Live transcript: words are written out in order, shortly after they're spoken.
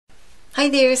Hi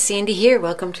there, Sandy here.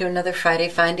 Welcome to another Friday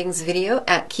Findings video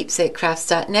at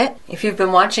keepsakecrafts.net. If you've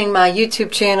been watching my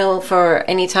YouTube channel for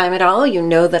any time at all, you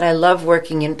know that I love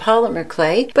working in polymer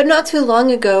clay. But not too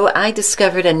long ago, I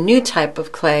discovered a new type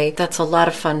of clay that's a lot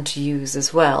of fun to use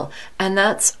as well, and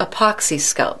that's Apoxie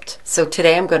Sculpt. So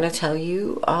today I'm going to tell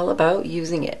you all about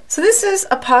using it. So this is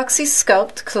Apoxie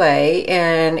Sculpt clay,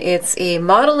 and it's a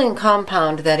modeling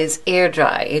compound that is air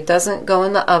dry. It doesn't go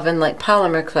in the oven like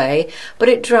polymer clay, but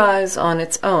it dries on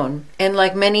its own. And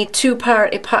like many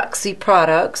two-part epoxy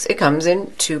products, it comes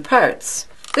in two parts.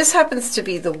 This happens to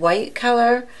be the white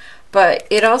color, but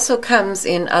it also comes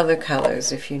in other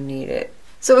colors if you need it.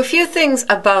 So a few things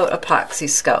about Apoxie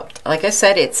Sculpt. Like I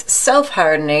said, it's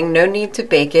self-hardening, no need to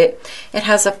bake it. It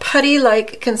has a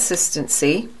putty-like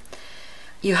consistency.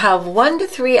 You have 1 to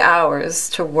 3 hours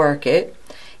to work it.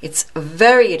 It's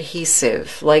very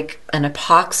adhesive, like an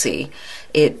epoxy.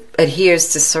 It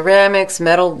adheres to ceramics,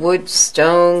 metal, wood,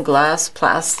 stone, glass,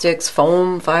 plastics,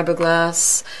 foam,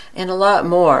 fiberglass, and a lot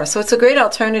more. So it's a great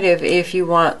alternative if you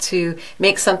want to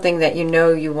make something that you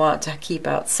know you want to keep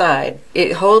outside.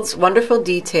 It holds wonderful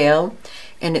detail,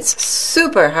 and it's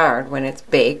super hard when it's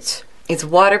baked. It's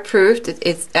waterproofed.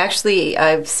 It's actually,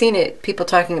 I've seen it, people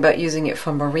talking about using it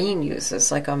for marine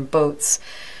uses, like on boats.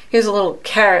 Here's a little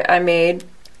carrot I made,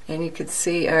 and you can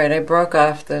see, all right, I broke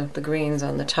off the greens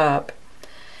on the top.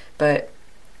 But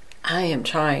I am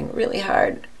trying really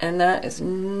hard, and that is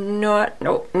not,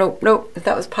 nope. If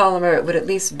that was polymer, it would at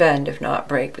least bend, if not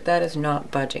break, but that is not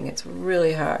budging. It's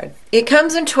really hard. It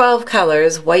comes in 12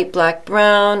 colors: white, black,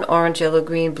 brown, orange, yellow,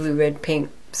 green, blue, red, pink,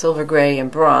 silver, gray,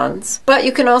 and bronze. But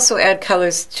you can also add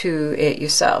colors to it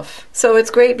yourself. So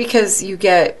it's great because you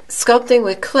get sculpting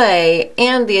with clay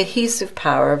and the adhesive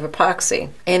power of epoxy.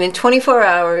 And in 24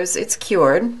 hours, it's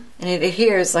cured. And it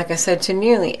adheres, like I said, to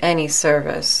nearly any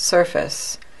surface.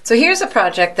 So here's a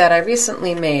project that I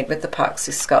recently made with Apoxie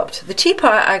Sculpt. The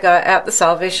teapot I got at the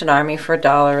Salvation Army for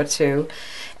 $1 or $2,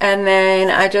 and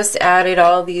then I just added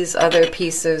all these other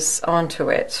pieces onto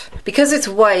it. Because it's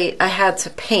white, I had to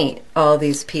paint all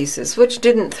these pieces, which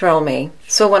didn't thrill me.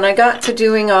 So when I got to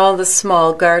doing all the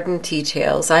small garden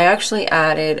details, I actually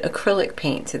added acrylic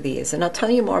paint to these, and I'll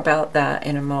tell you more about that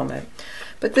in a moment.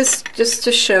 But this just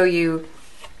to show you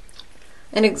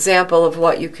an example of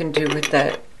what you can do with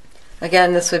that.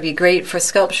 Again, this would be great for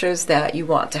sculptures that you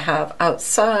want to have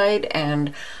outside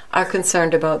and are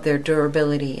concerned about their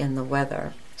durability in the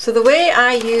weather. So the way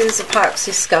I use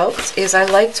Apoxie Sculpt is I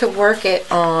like to work it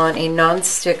on a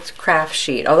non-stick craft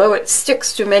sheet. Although it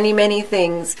sticks to many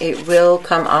things, it will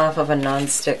come off of a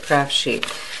non-stick craft sheet.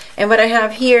 And what I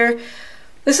have here,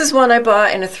 this is one I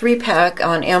bought in a 3-pack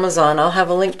on Amazon. I'll have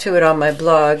a link to it on my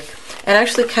blog. And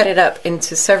actually cut it up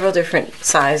into several different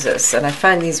sizes, and I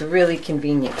find these really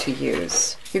convenient to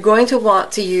use. You're going to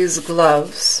want to use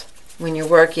gloves when you're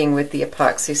working with the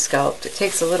Apoxie Sculpt. It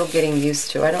takes a little getting used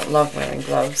to. I don't love wearing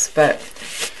gloves, but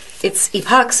it's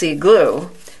epoxy glue,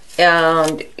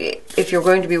 and if you're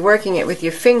going to be working it with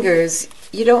your fingers,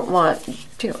 you don't want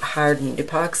hardened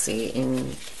epoxy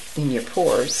in your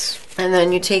pores. And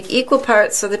then you take equal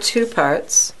parts of the two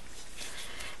parts,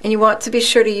 and you want to be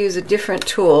sure to use a different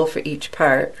tool for each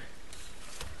part.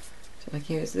 So like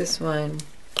here's this one,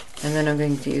 and then I'm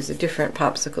going to use a different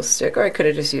popsicle stick, or I could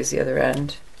have just used the other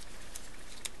end.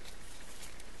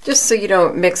 Just so you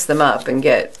don't mix them up and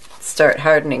start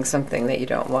hardening something that you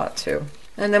don't want to.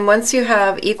 And then once you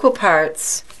have equal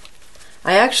parts,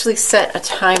 I actually set a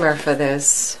timer for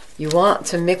this. You want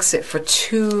to mix it for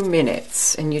 2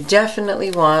 minutes, and you definitely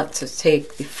want to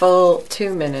take the full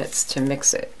 2 minutes to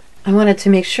mix it. I wanted to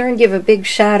make sure and give a big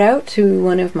shout out to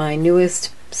one of my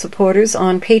newest supporters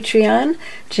on Patreon,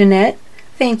 Jeanette.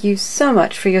 Thank you so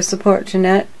much for your support,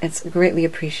 Jeanette. It's greatly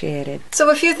appreciated. So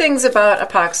a few things about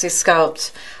Apoxie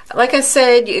Sculpt. Like I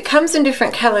said, it comes in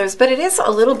different colors, but it is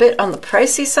a little bit on the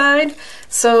pricey side,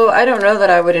 so I don't know that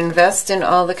I would invest in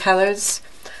all the colors.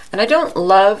 And I don't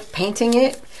love painting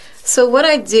it. So what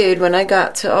I did when I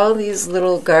got to all these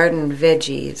little garden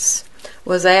veggies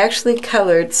was I actually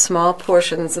colored small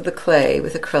portions of the clay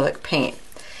with acrylic paint.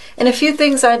 And a few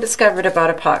things I discovered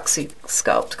about Apoxie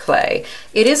Sculpt clay.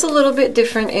 It is a little bit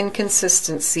different in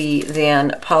consistency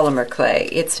than polymer clay.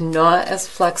 It's not as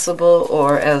flexible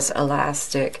or as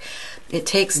elastic. It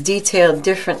takes detail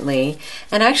differently,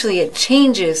 and actually it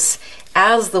changes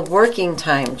as the working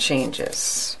time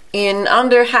changes. In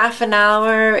under half an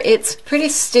hour, it's pretty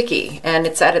sticky, and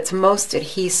it's at its most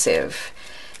adhesive.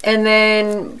 And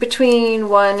then between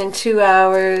 1 and 2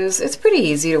 hours, it's pretty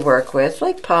easy to work with,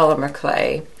 like polymer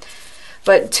clay.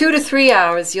 But 2 to 3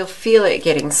 hours, you'll feel it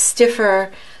getting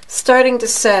stiffer, starting to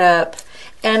set up,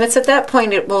 And it's at that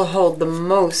point it will hold the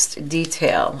most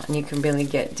detail, and you can really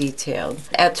get detailed.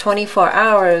 At 24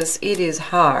 hours, it is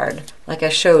hard, like I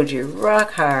showed you,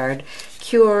 rock hard,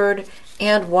 cured,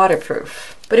 and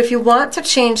waterproof. But if you want to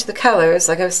change the colors,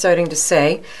 like I was starting to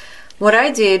say, what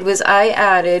I did was I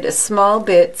added small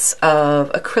bits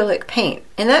of acrylic paint,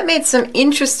 and that made some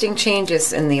interesting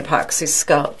changes in the Apoxie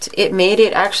Sculpt. It made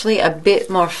it actually a bit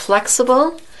more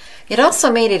flexible. It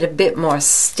also made it a bit more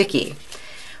sticky.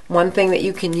 One thing that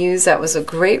you can use that was a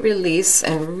great release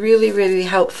and really, really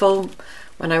helpful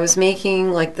when I was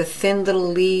making like the thin little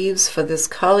leaves for this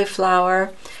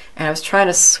cauliflower, and I was trying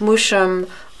to smoosh them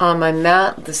on my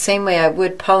mat the same way I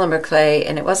would polymer clay,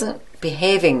 and it wasn't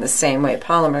behaving the same way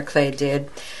polymer clay did.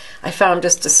 I found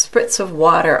just a spritz of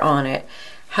water on it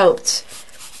helped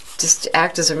just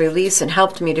act as a release and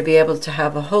helped me to be able to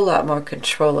have a whole lot more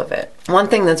control of it. One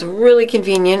thing that's really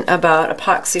convenient about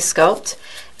Apoxie Sculpt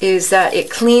is that it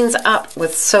cleans up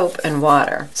with soap and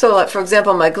water. So like, for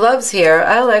example, my gloves here,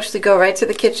 I'll actually go right to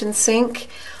the kitchen sink,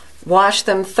 wash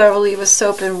them thoroughly with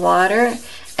soap and water,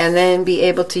 and then be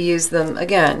able to use them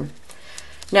again.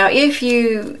 Now, if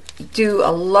you do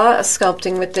a lot of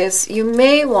sculpting with this, you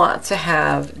may want to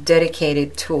have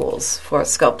dedicated tools for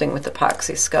sculpting with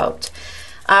Apoxie Sculpt.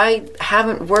 I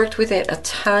haven't worked with it a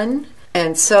ton,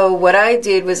 and so what I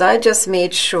did was I just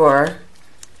made sure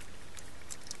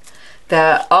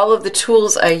that all of the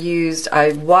tools I used,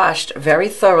 I washed very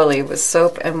thoroughly with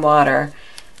soap and water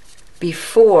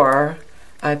before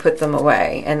I put them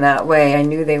away, and that way I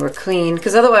knew they were clean,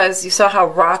 because otherwise you saw how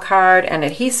rock hard and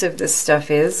adhesive this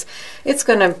stuff is. It's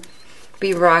going to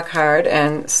be rock hard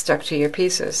and stuck to your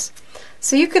pieces.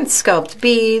 So you can sculpt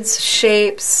beads,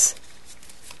 shapes,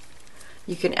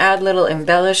 you can add little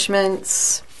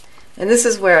embellishments, and this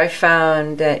is where I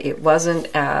found that it wasn't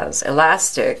as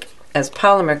elastic as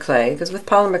polymer clay, because with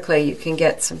polymer clay you can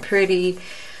get some pretty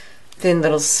thin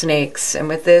little snakes, and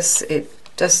with this it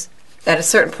just at a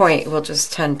certain point it will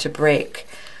just tend to break.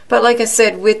 But like I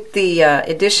said, with the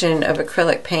addition of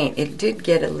acrylic paint, it did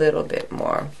get a little bit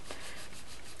more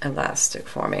elastic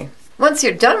for me. Once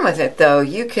you're done with it though,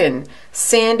 you can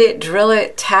sand it, drill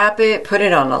it, tap it, put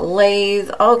it on a lathe,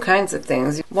 all kinds of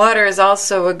things. Water is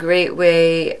also a great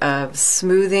way of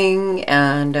smoothing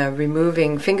and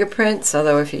removing fingerprints,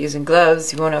 although if you're using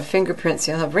gloves you won't have fingerprints,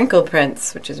 you'll have wrinkle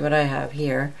prints, which is what I have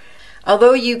here.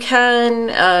 Although you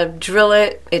can drill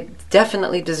it, it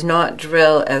definitely does not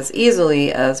drill as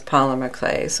easily as polymer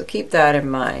clay. So keep that in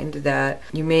mind, that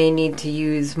you may need to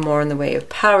use more in the way of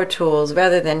power tools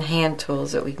rather than hand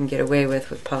tools that we can get away with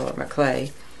polymer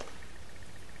clay.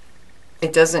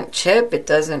 It doesn't chip, it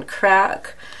doesn't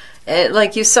crack.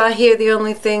 Like you saw here, the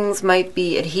only things might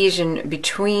be adhesion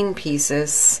between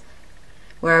pieces,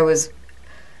 where I was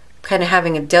kind of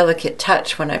having a delicate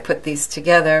touch when I put these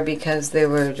together because they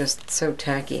were just so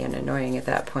tacky and annoying at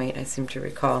that point, I seem to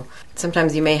recall.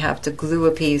 Sometimes you may have to glue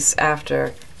a piece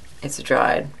after it's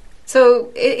dried.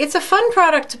 So it's a fun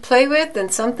product to play with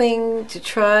and something to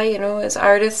try. You know, as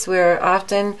artists, we're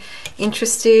often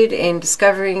interested in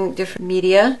discovering different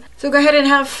media. So go ahead and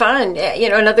have fun. You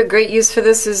know, another great use for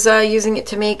this is using it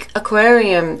to make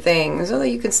aquarium things, although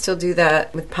you can still do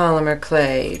that with polymer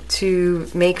clay, to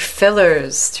make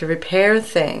fillers, to repair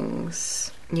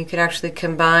things. You could actually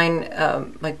combine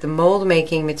like the mold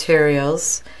making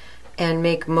materials and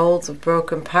make molds of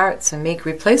broken parts and make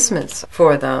replacements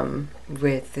for them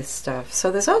with this stuff. So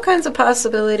there's all kinds of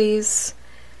possibilities.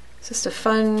 It's just a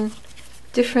fun,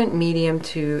 different medium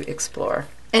to explore.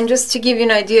 And just to give you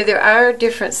an idea, there are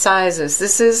different sizes.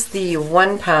 This is the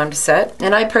 1 pound set,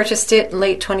 and I purchased it in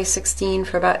late 2016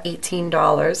 for about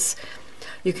 $18.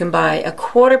 You can buy a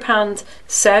 1/4 pound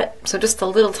set, so just a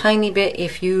little tiny bit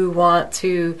if you want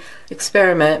to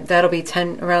experiment. That'll be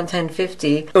around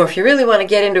 $10.50. Or if you really want to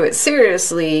get into it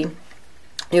seriously,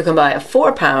 you can buy a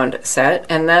 4 pound set,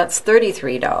 and that's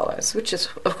 $33, which is,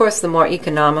 of course, the more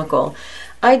economical.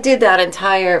 I did that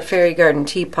entire fairy garden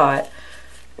teapot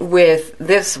with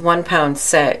this 1 pound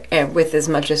set and with as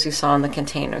much as you saw in the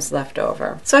containers left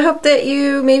over. So I hope that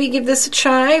you maybe give this a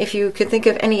try. If you could think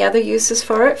of any other uses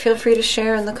for it, feel free to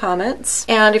share in the comments.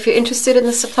 And if you're interested in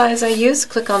the supplies I use,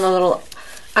 click on the little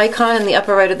icon in the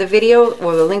upper right of the video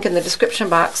or the link in the description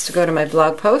box to go to my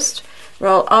blog post,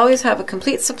 where I'll always have a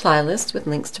complete supply list with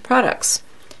links to products.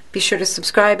 Be sure to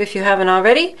subscribe if you haven't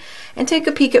already, and take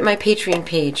a peek at my Patreon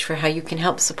page for how you can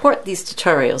help support these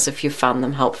tutorials if you found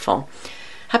them helpful.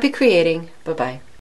 Happy creating. Bye-bye.